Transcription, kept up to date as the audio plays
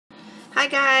Hi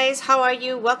guys, how are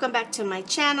you? Welcome back to my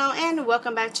channel and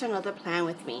welcome back to another plan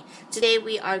with me. Today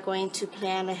we are going to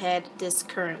plan ahead this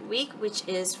current week, which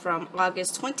is from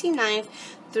August 29th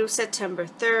through September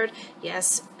 3rd.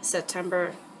 Yes,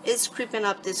 September is creeping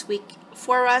up this week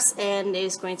for us, and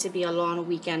it's going to be a long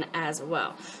weekend as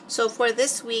well. So for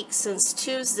this week, since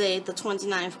Tuesday the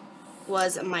 29th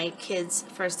was my kids'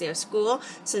 first day of school,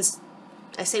 since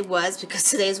I say was because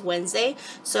today is Wednesday.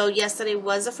 So yesterday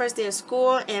was the first day of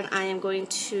school, and I am going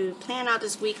to plan out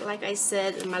this week, like I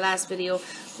said in my last video,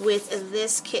 with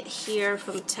this kit here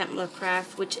from Temp,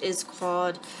 which is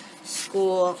called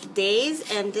School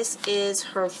Days, and this is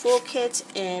her full kit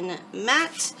in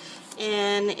matte.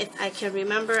 And if I can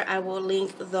remember, I will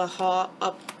link the haul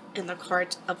up in the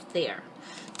cart up there.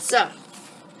 So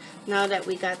now that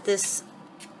we got this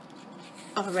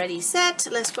already set,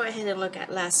 let's go ahead and look at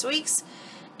last week's.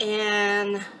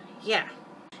 And yeah,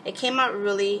 it came out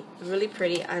really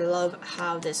pretty. I love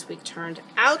how this week turned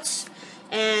out,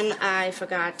 and I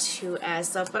forgot to add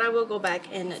stuff, but I will go back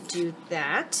and do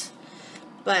that.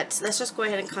 But let's just go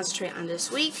ahead and concentrate on this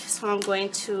week. So I'm going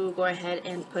to go ahead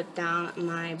and put down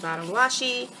my bottom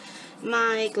washi,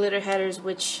 my glitter headers,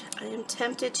 which I am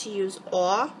tempted to use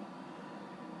all,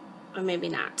 or maybe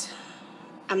not.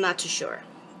 I'm not too sure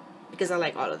because I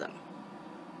like all of them.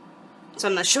 So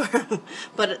I'm not sure,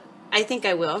 but I think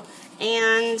I will.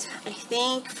 And I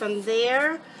think from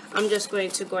there, I'm just going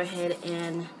to go ahead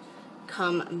and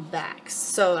come back.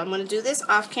 So I'm going to do this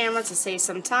off camera to save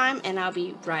some time, and I'll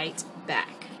be right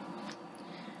back.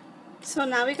 So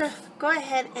now we're going to go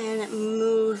ahead and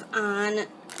move on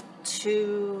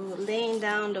to laying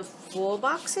down the full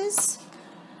boxes.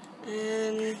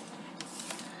 And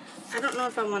I don't know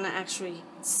if I want to actually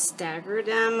stagger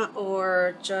them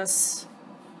or just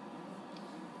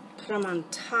put them on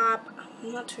top.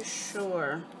 I'm not too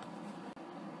sure.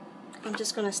 I'm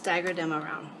just going to stagger them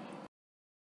around.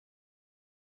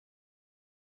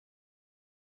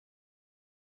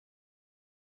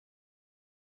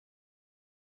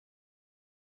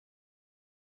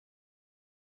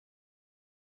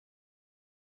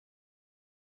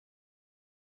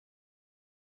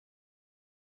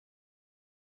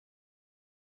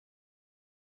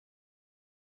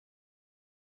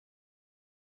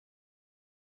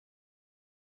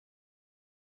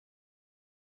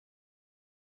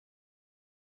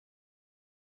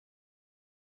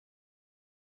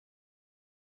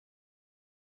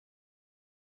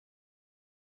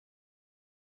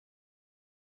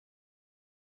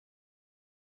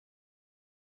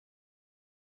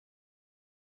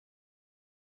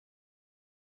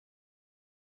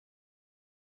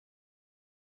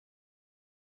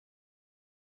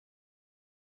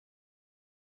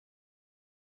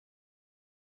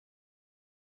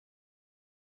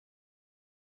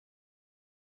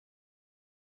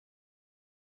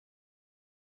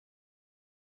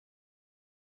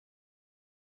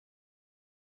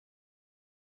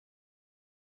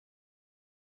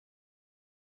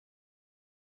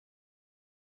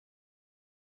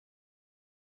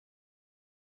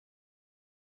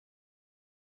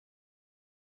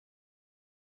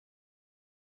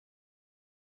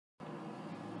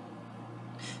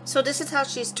 So this is how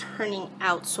she's turning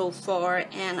out so far,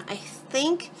 and I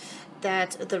think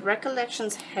that the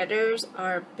Recollections headers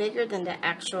are bigger than the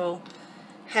actual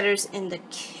headers in the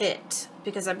kit,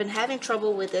 because I've been having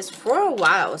trouble with this for a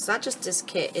while. It's not just this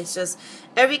kit, it's just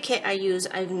every kit I use,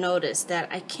 I've noticed that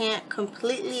I can't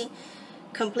completely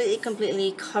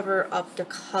cover up the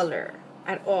color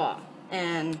at all,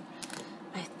 and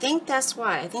I think that's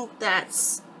why. I think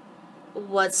that's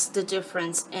what's the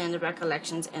difference in the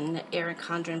Recollections and the Erin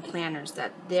Condren planners,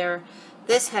 that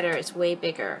this header is way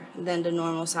bigger than the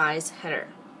normal size header.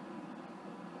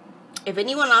 If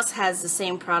anyone else has the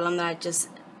same problem that I just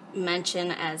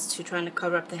mentioned as to trying to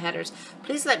cover up the headers,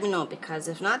 please let me know, because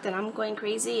if not, then I'm going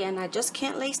crazy and I just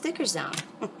can't lay stickers down.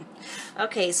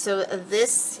 Okay, so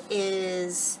this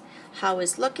is how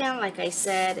it's looking, like I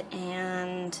said,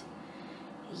 and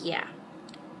yeah,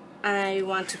 I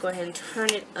want to go ahead and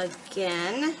turn it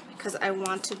again because I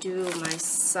want to do my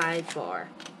sidebar.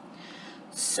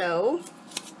 So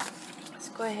let's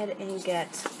go ahead and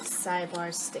get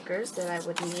sidebar stickers that I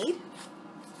would need,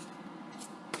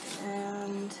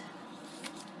 and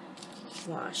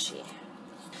washi.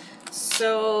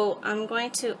 So I'm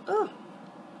going to, oh,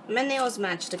 my nails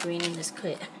match the green in this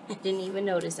kit. I didn't even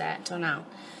notice that until now.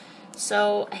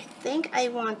 So I think I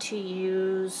want to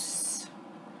use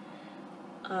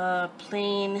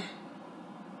plain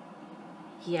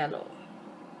yellow,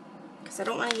 because I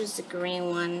don't want to use the green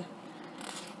one,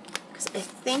 because I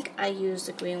think I used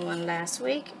the green one last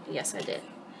week. Yes, I did.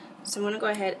 So I'm going to go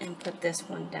ahead and put this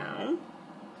one down.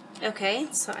 Okay,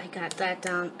 so I got that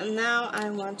down. And now I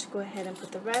want to go ahead and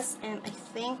put the rest, and I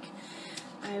think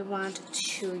I want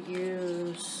to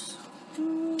use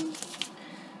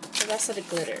the rest of the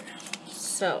glitter.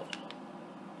 So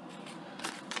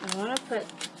I want to put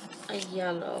a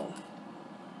yellow,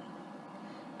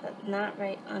 but not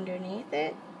right underneath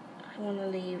it. I want to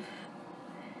leave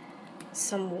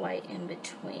some white in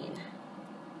between.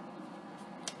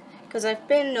 Because I've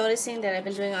been noticing that I've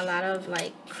been doing a lot of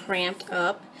like cramped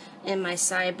up in my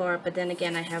sidebar, but then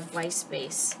again I have white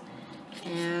space.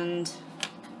 And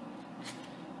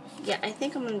yeah, I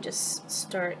think I'm going to just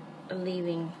start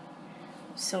leaving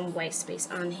some white space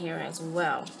on here as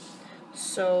well.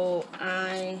 So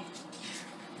I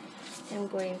am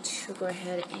going to go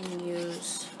ahead and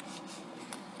use,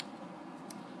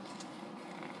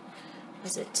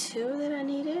 was it 2 that I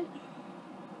needed?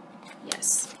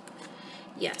 Yes.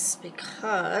 Yes,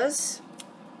 because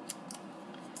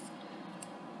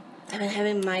I've been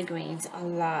having migraines a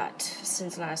lot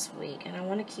since last week, and I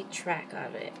want to keep track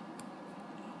of it.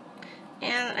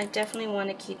 And I definitely want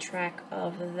to keep track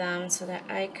of them so that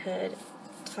I could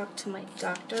talk to my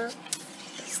doctor.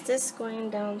 Is this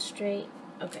going down straight?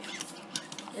 Okay.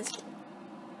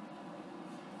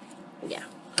 Yeah,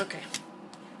 okay.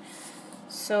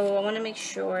 So I want to make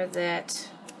sure that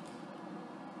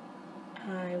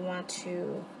I want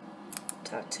to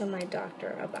talk to my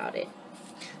doctor about it.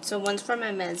 So one's for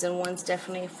my meds and one's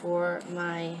definitely for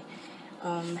my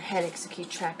headaches, to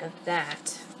keep track of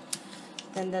that.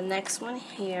 Then the next one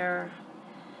here,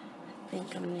 I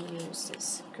think I'm going to use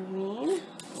this green.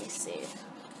 Let me see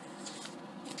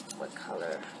what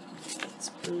color. It's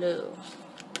blue.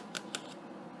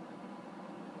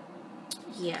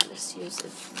 Yeah, let's use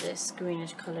this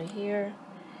greenish color here.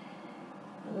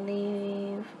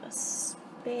 Leave a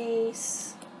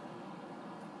space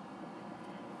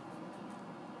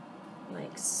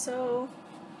like so.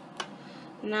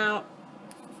 Now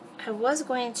I was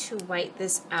going to white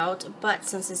this out, but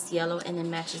since it's yellow and it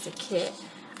matches the kit,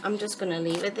 I'm just going to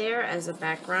leave it there as a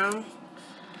background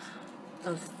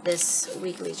of this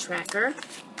weekly tracker.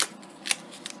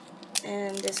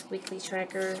 And this weekly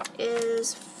tracker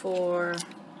is for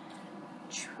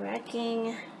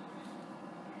tracking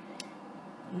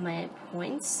my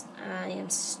points. I am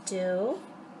still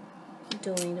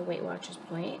doing the Weight Watchers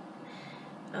point.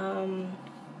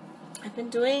 I've been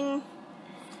doing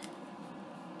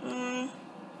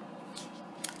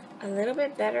a little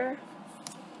bit better.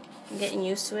 I'm getting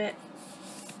used to it.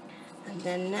 And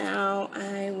then now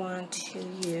I want to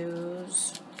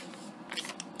use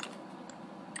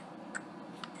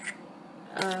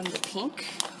the pink.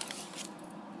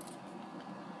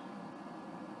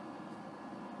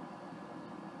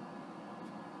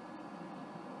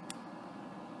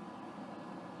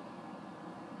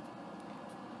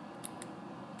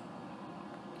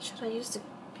 Should I use the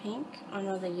pink or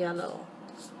no, the yellow?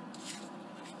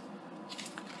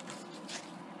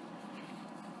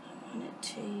 I wanted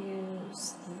to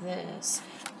use this.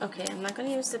 Okay, I'm not going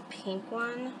to use the pink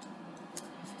one.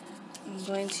 I'm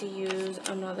going to use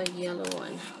another yellow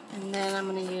one. And then I'm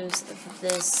going to use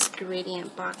this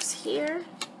gradient box here.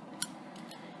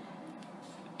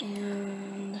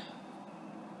 And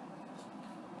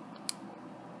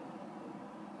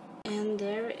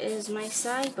there is my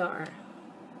sidebar.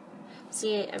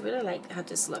 See, I really like how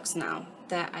this looks now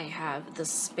that I have the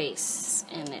space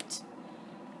in it.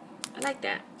 I like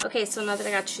that. Okay, so now that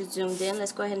I got you zoomed in,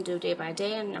 let's go ahead and do day by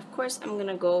day. And of course, I'm going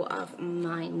to go off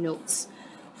my notes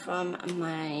from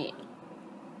my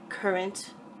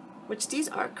current, which these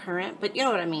are current, but you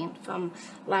know what I mean, from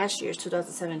last year's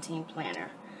 2017 planner.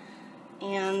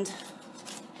 And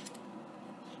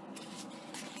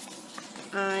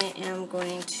I am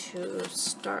going to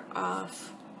start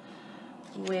off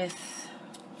with,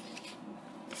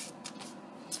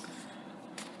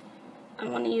 I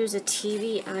want to use a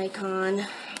TV icon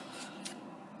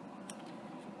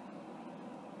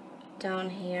down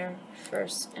here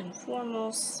first and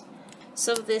foremost.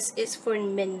 So this is for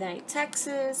Midnight,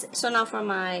 Texas. So now for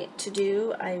my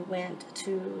to-do, I went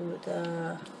to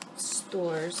the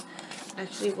stores.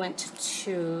 Actually went to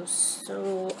 2,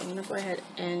 so I'm going to go ahead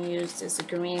and use this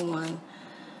green one,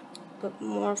 but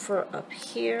more for up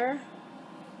here.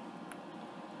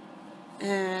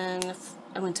 And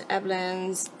I went to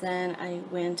Evelyn's, then I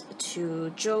went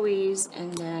to Joey's,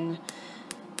 and then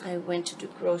I went to do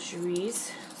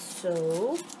groceries.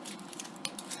 So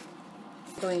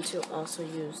I'm going to also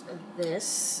use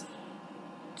this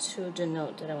to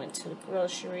denote that I went to the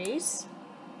groceries.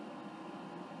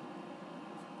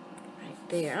 Right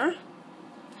there.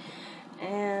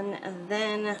 And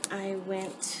then I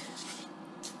went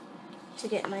to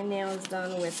get my nails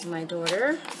done with my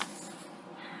daughter.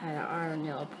 Had our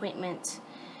nail appointment,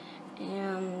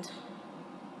 and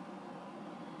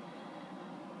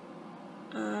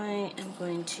I am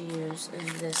going to use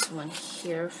this one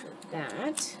here for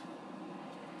that.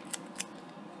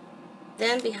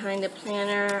 Then behind the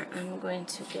planner, I'm going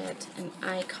to get an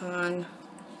icon.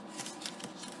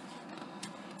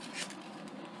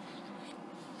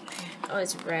 Oh,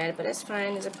 it's red, but it's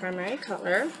fine. It's a primary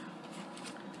color.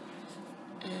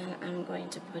 And I'm going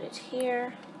to put it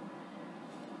here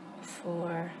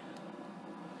for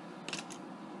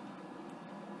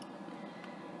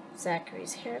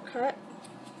Zachary's haircut.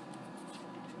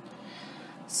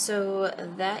 So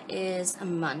that is a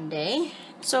Monday.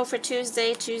 So for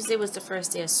Tuesday was the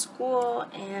first day of school,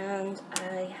 and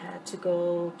I had to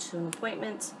go to an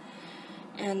appointment,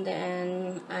 and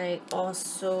then I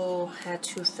also had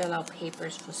to fill out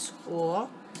papers for school.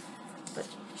 But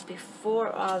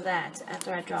before all that,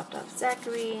 after I dropped off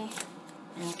Zachary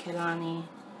and Kelani,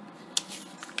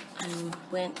 I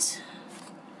went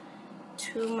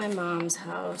to my mom's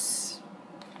house.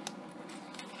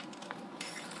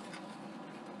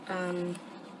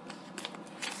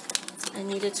 I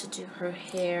needed to do her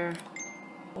hair.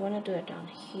 I want to do it down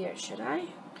here, should I?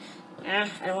 I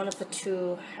don't want to put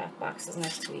two half boxes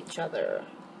next to each other.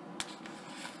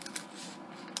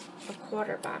 A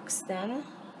quarter box then.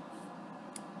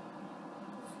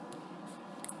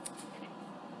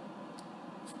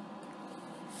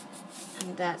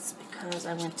 And that's because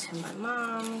I went to my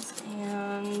mom's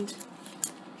and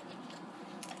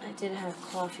I did have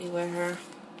coffee with her.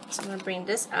 So I'm going to bring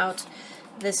this out.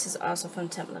 This is also from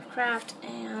Temp,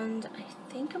 and I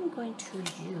think I'm going to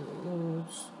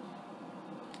use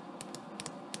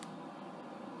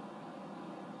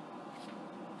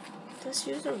let's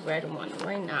use a red one,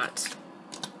 why not?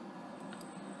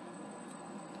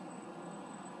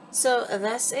 So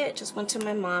that's it. Just went to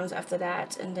my mom's after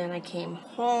that, and then I came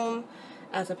home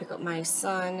after I picked up my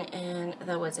son, and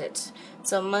that was it.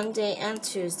 So Monday and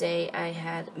Tuesday I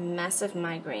had massive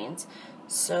migraines.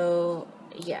 So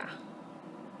yeah,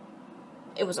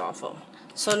 it was awful.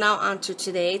 So now on to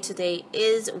today. Today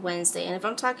is Wednesday, and if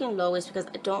I'm talking low, it's because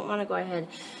I don't want to go ahead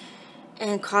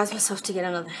and cause myself to get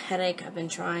another headache. I've been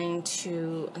trying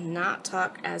to not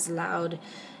talk as loud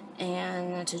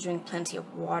and to drink plenty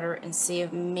of water and see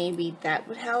if maybe that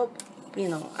would help. You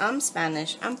know, I'm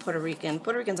Spanish, I'm Puerto Rican.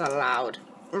 Puerto Ricans are loud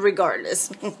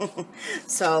regardless.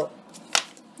 So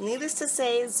needless to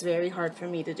say, it's very hard for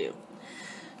me to do.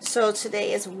 So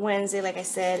today is Wednesday, like I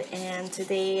said, and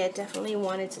today I definitely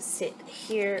wanted to sit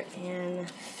here and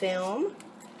film.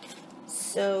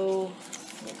 So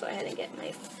let me go ahead and get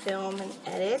my film and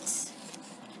edit.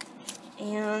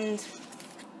 And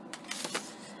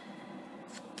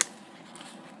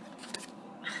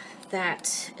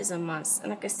that is a must. And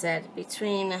like I said,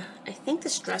 I think the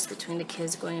stress between the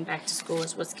kids going back to school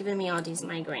is what's giving me all these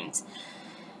migraines.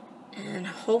 And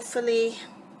hopefully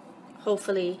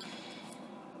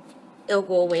it'll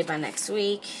go away by next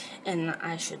week and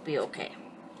I should be okay.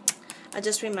 I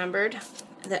just remembered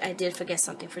that I did forget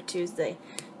something for Tuesday.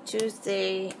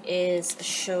 Tuesday is a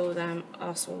show that I'm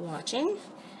also watching,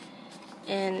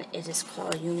 and it is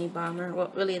called Unabomber.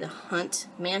 Well, really the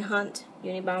Manhunt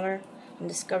Unabomber on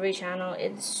Discovery Channel.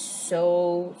 It's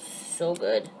so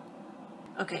good.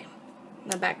 Okay,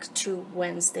 now back to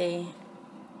Wednesday.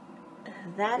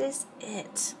 That is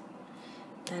it.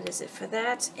 That is it for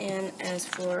that. And as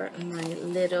for my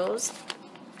littles,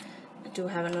 I do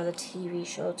have another TV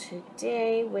show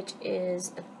today, which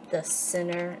is The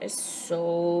Sinner. It's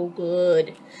so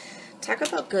good. Talk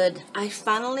about good. I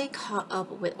finally caught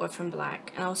up with Orphan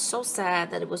Black, and I was so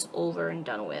sad that it was over and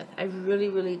done with. I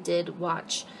really did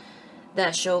watch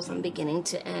that show from beginning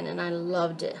to end, and I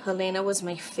loved it. Helena was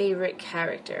my favorite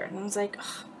character, and I was like,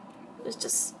 oh, it was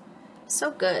just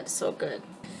so good, so good.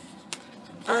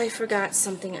 I forgot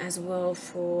something as well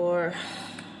for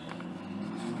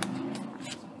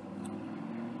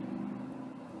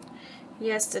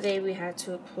yesterday. We had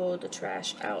to pull the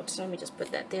trash out, so let me just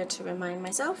put that there to remind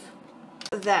myself.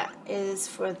 That is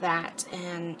for that,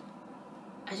 and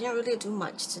I didn't really do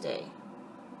much today.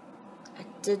 I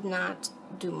did not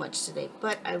do much today,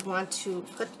 but I want to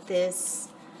put this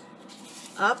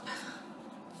up,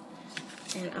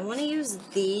 and I want to use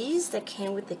these that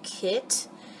came with the kit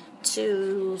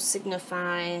to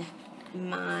signify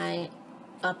my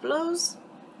uploads.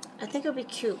 I think it'll be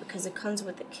cute because it comes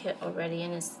with the kit already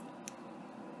and it's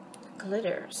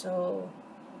glitter, so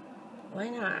why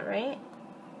not, right?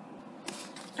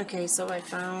 Okay, so I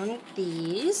found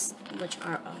these, which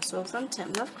are also from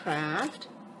Temp,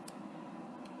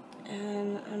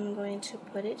 and I'm going to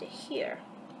put it here.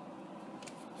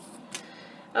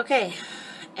 Okay,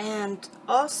 and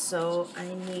also I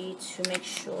need to make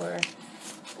sure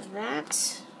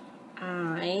that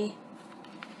I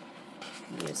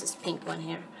use this pink one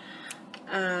here.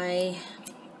 I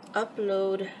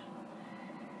upload,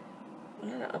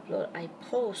 not upload, I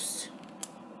post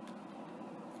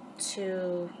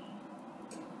to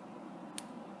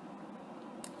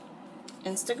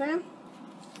Instagram,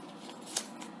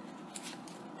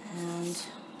 and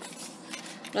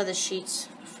another sheet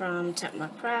from Temp,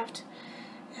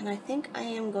 and I think I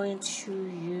am going to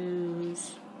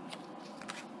use,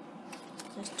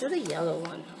 let's do the yellow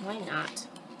one, why not?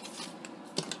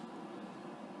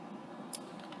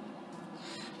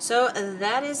 So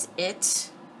that is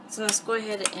it. So let's go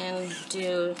ahead and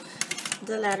do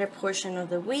the latter portion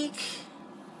of the week.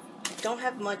 I don't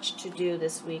have much to do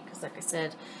this week because, like I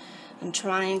said, I'm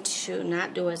trying to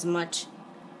not do as much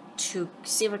to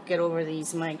see if I can get over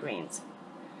these migraines.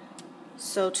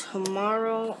 So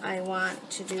tomorrow I want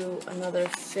to do another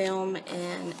film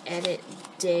and edit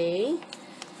day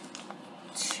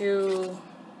to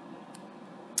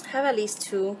have at least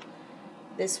 2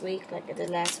 this week like I did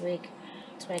last week,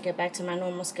 so I get back to my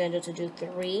normal schedule to do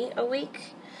 3 a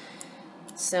week.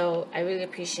 So I really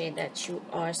appreciate that you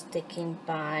are sticking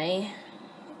by.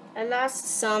 I lost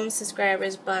some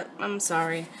subscribers, but I'm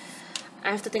sorry.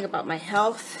 I have to think about my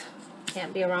health.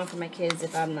 Can't be around for my kids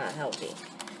if I'm not healthy.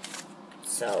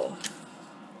 So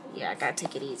yeah, I gotta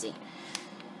take it easy.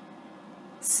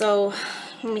 So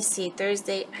let me see,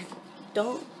 Thursday, I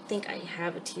don't think I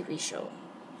have a TV show.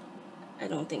 I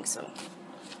don't think so.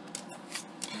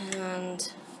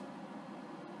 And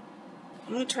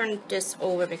I'm going to turn this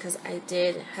over because I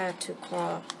did have to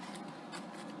call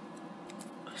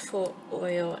for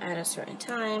oil at a certain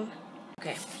time.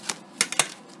 Okay.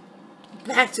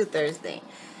 Back to Thursday.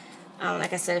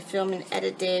 Like I said, film and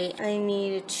edit day. I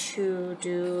needed to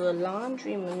do a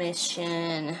laundry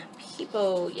mission.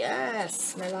 People,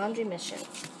 yes, my laundry mission.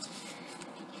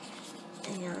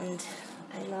 And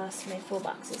I lost my full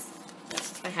boxes.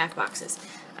 My half boxes.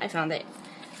 I found it.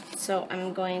 So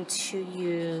I'm going to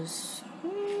use, I'm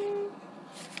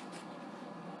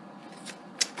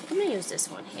going to use this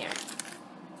one here.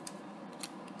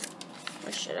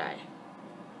 Or should I?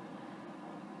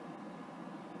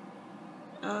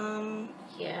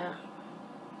 Yeah.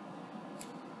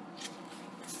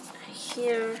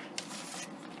 Here.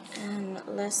 And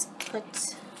let's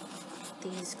put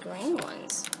these green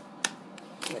ones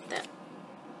with that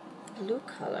blue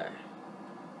color.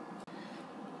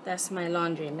 That's my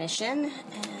laundry mission,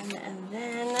 and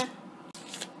then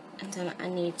I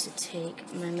need to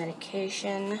take my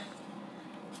medication.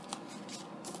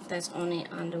 That's only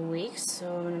on the week,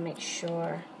 so I'm gonna make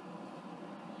sure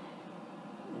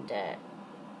that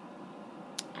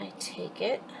I take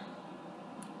it.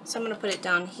 So I'm gonna put it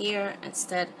down here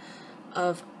instead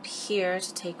of here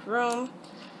to take room.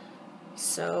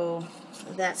 So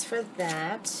that's for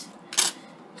that.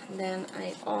 And then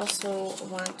I also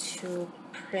want to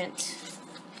print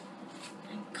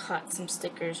and cut some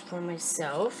stickers for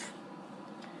myself,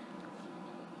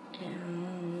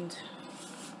 and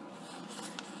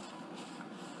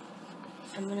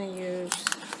I'm gonna use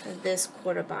this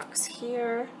quarter box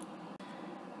here,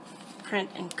 print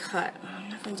and cut. I'm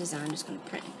not gonna design, I'm just gonna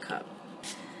print and cut.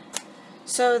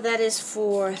 So that is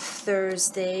for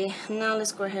Thursday. Now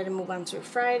let's go ahead and move on to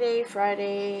Friday.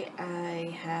 Friday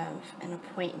I have an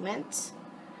appointment.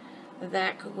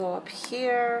 That could go up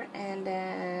here, and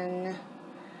then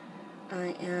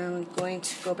I am going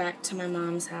to go back to my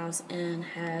mom's house and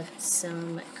have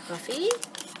some coffee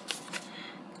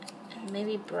and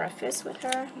maybe breakfast with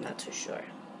her. I'm not too sure.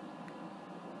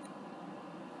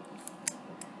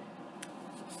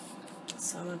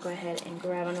 So I'm going to go ahead and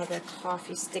grab another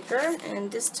coffee sticker, and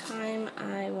this time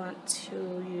I want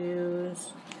to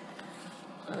use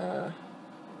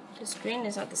this green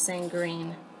is not the same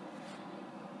green.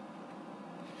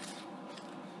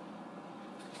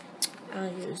 I'll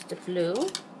use the blue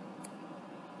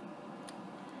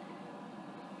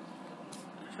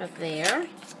for there.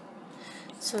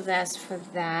 So that's for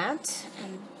that.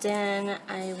 And then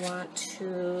I want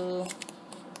to,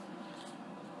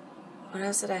 what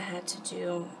else did I have to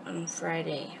do on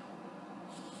Friday?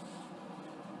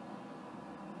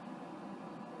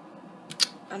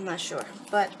 I'm not sure,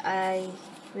 but I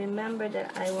remember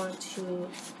that I want to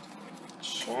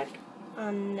check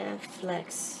on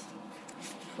Netflix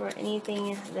for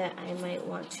anything that I might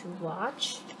want to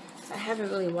watch. I haven't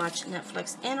really watched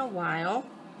Netflix in a while.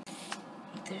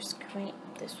 There's green,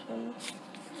 this one.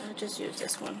 I'll just use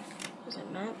this one. Does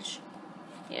it match?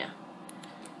 Yeah.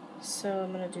 So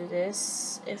I'm gonna do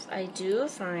this. If I do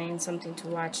find something to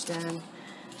watch, then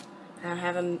I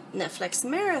have a Netflix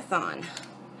marathon.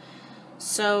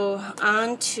 So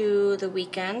on to the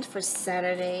weekend for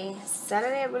Saturday.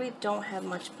 Saturday I really don't have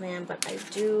much planned, but I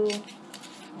do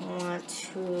want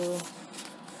to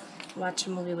watch a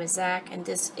movie with Zach, and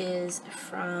this is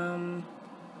from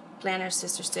Planner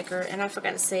Sister Sticker. And I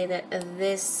forgot to say that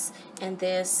this and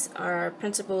this are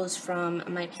printables from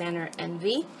my planner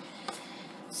Envy.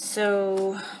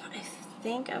 So I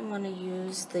think I want to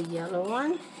use the yellow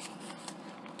one.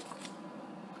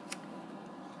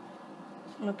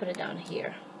 I'm going to put it down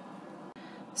here.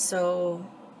 So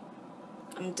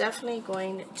I'm definitely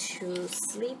going to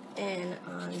sleep in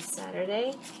on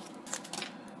Saturday.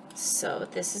 So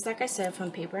this is, like I said, from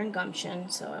Paper and Gumption.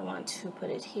 So I want to put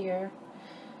it here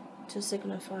to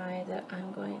signify that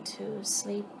I'm going to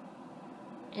sleep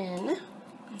in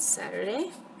on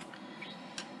Saturday.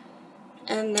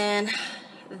 And then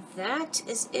that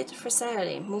is it for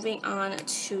Saturday. Moving on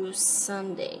to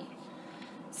Sunday.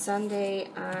 Sunday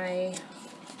I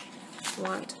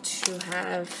want to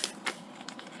have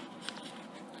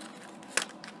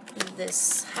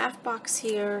this half box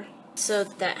here. So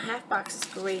that half box is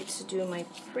great to do my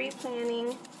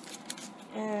pre-planning,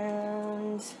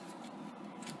 and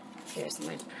here's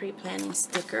my pre-planning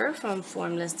sticker from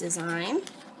Formless Design.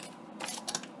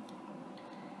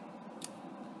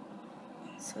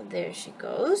 So there she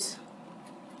goes.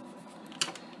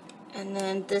 And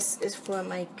then this is for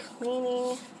my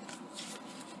cleaning,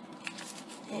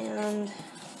 and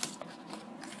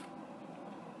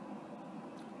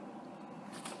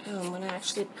I'm going to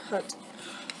actually put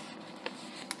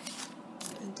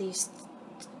these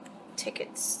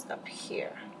tickets up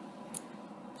here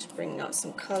to bring out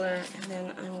some color, and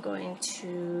then I'm going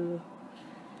to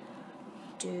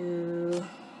do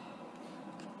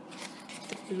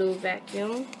the blue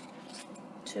vacuum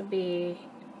to be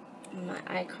my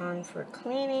icon for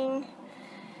cleaning.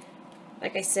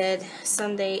 Like I said,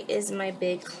 Sunday is my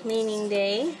big cleaning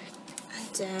day.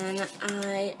 And then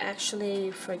I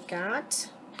actually forgot.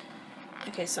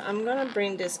 Okay, so I'm gonna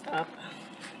bring this up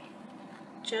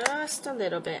just a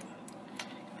little bit.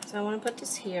 So I want to put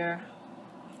this here,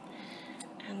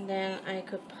 and then I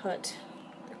could put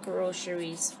the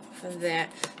groceries for that.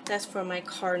 That's for my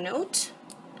car note.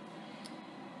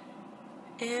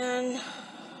 And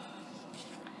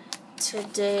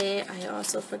today I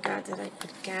also forgot that I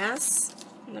put gas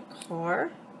in the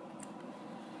car.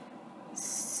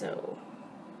 So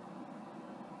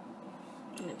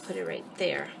I'm going to put it right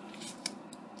there.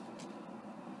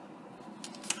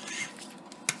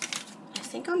 I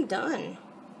think I'm done.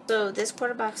 So this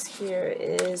quarter box here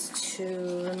is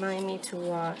to remind me to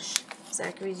wash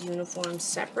Zachary's uniform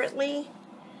separately.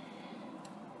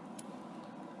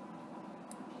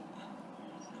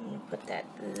 I'm going to put that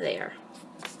there.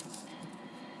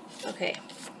 Okay,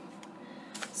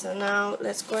 so now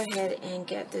let's go ahead and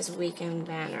get this weekend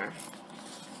banner.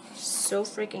 So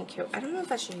freaking cute. I don't know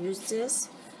if I should use this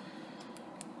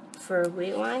for a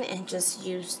rewind and just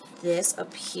use this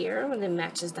up here when it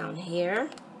matches down here.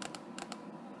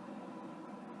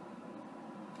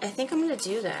 I think I'm going to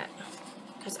do that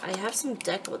because I have some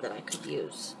deco that I could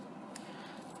use.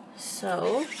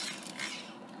 So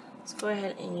let's go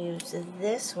ahead and use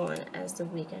this one as the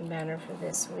weekend banner for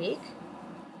this week.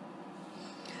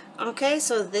 Okay,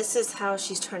 so this is how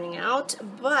she's turning out,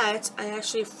 but I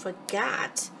actually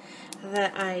forgot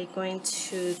that I'm going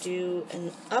to do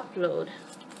an upload.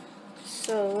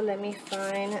 So let me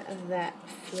find that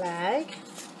flag,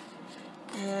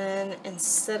 and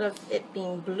instead of it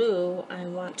being blue, I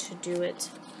want to do it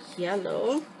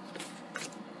yellow.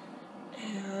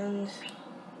 And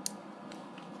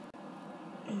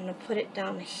I'm going to put it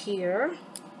down here.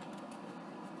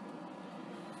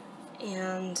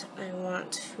 And I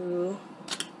want to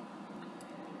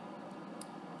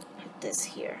put this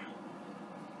here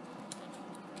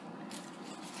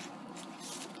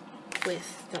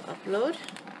with the upload.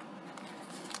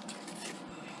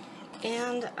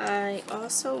 And I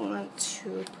also want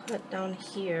to put down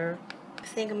here, I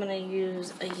think I'm going to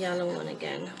use a yellow one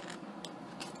again.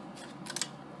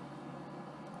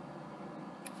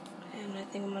 And I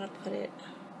think I'm going to put it,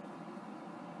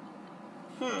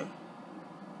 I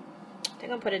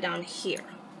think I'll put it down here.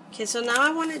 Okay, so now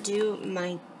I want to do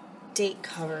my date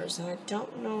covers, and I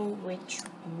don't know which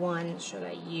one should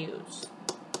I use.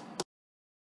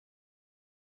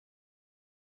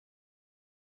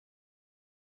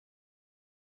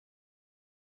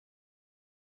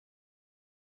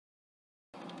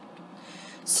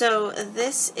 So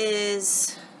this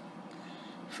is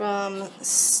from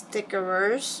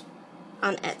Stickerers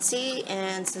on Etsy,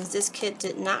 and since this kit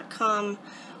did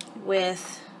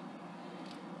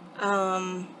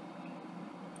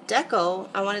deco,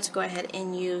 I wanted to go ahead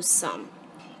and use some.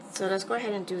 So let's go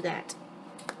ahead and do that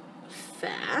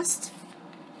fast.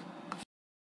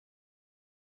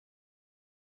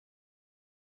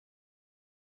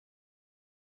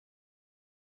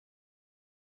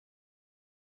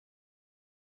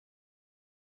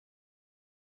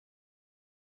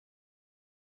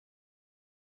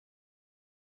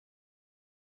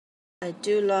 I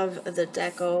do love the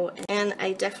deco, and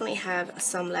I definitely have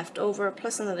some left over,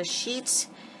 plus another sheet.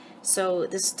 So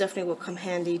this definitely will come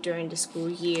handy during the school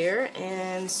year.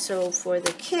 And so for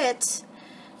the kit,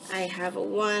 I have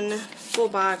one full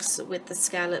box with the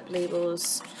scallop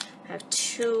labels. I have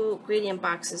 2 gradient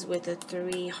boxes with the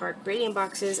 3 heart gradient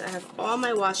boxes. I have all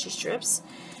my washi strips.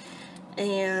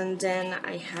 And then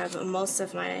I have most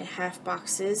of my half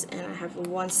boxes, and I have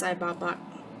one sidebar box.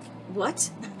 What?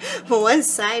 One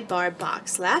sidebar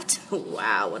box left.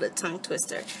 Wow, what a tongue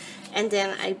twister. And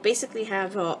then I basically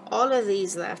have all of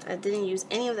these left. I didn't use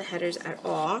any of the headers at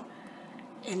all.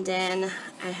 And then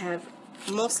I have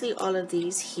mostly all of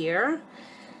these here.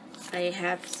 I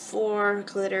have 4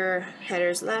 glitter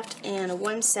headers left and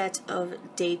 1 set of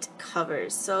date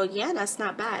covers. So yeah, that's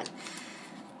not bad.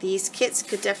 These kits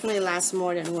could definitely last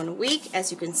more than 1 week.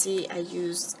 As you can see, I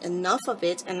used enough of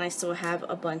it and I still have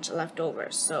a bunch left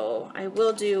over. So I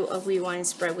will do a rewind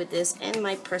spread with this in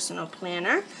my personal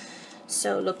planner.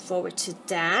 So look forward to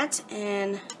that.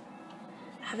 And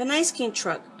I have an ice cream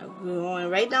truck going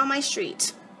right down my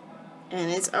street.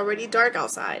 And it's already dark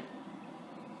outside.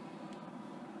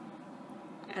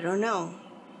 I don't know.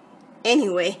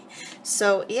 Anyway,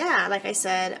 so yeah, like I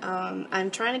said, I'm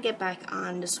trying to get back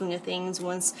on the swing of things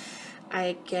once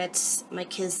I get my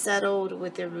kids settled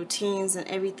with their routines and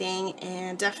everything,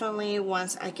 and definitely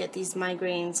once I get these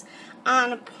migraines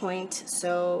on point.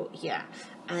 So yeah,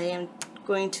 I am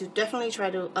going to definitely try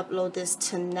to upload this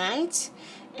tonight,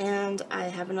 and I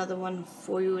have another one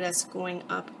for you that's going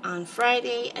up on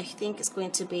Friday. I think it's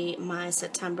going to be my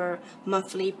September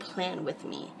monthly plan with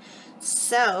me.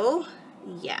 So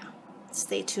yeah,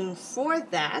 stay tuned for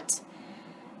that.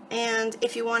 And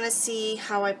if you want to see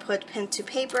how I put pen to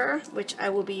paper, which I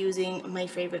will be using my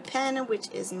favorite pen, which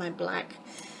is my black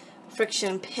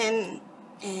friction pen,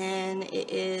 and it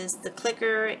is the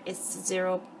clicker, it's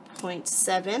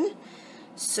 0.7.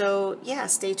 So yeah,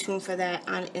 stay tuned for that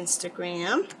on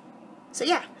Instagram. So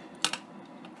yeah,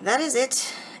 that is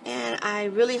it, and I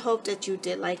really hope that you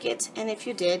did like it, and if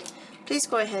you did, please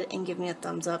go ahead and give me a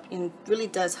thumbs up. It really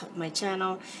does help my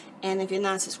channel. And if you're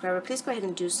not a subscriber, please go ahead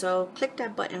and do so. Click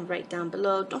that button right down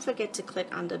below. Don't forget to click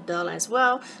on the bell as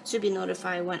well, so you'll be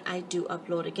notified when I do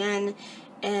upload again.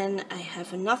 And I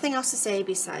have nothing else to say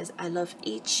besides I love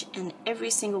each and every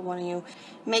single one of you.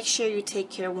 Make sure you take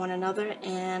care of one another,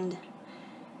 and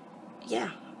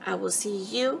yeah, I will see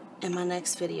you in my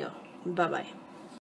next video. Bye-bye.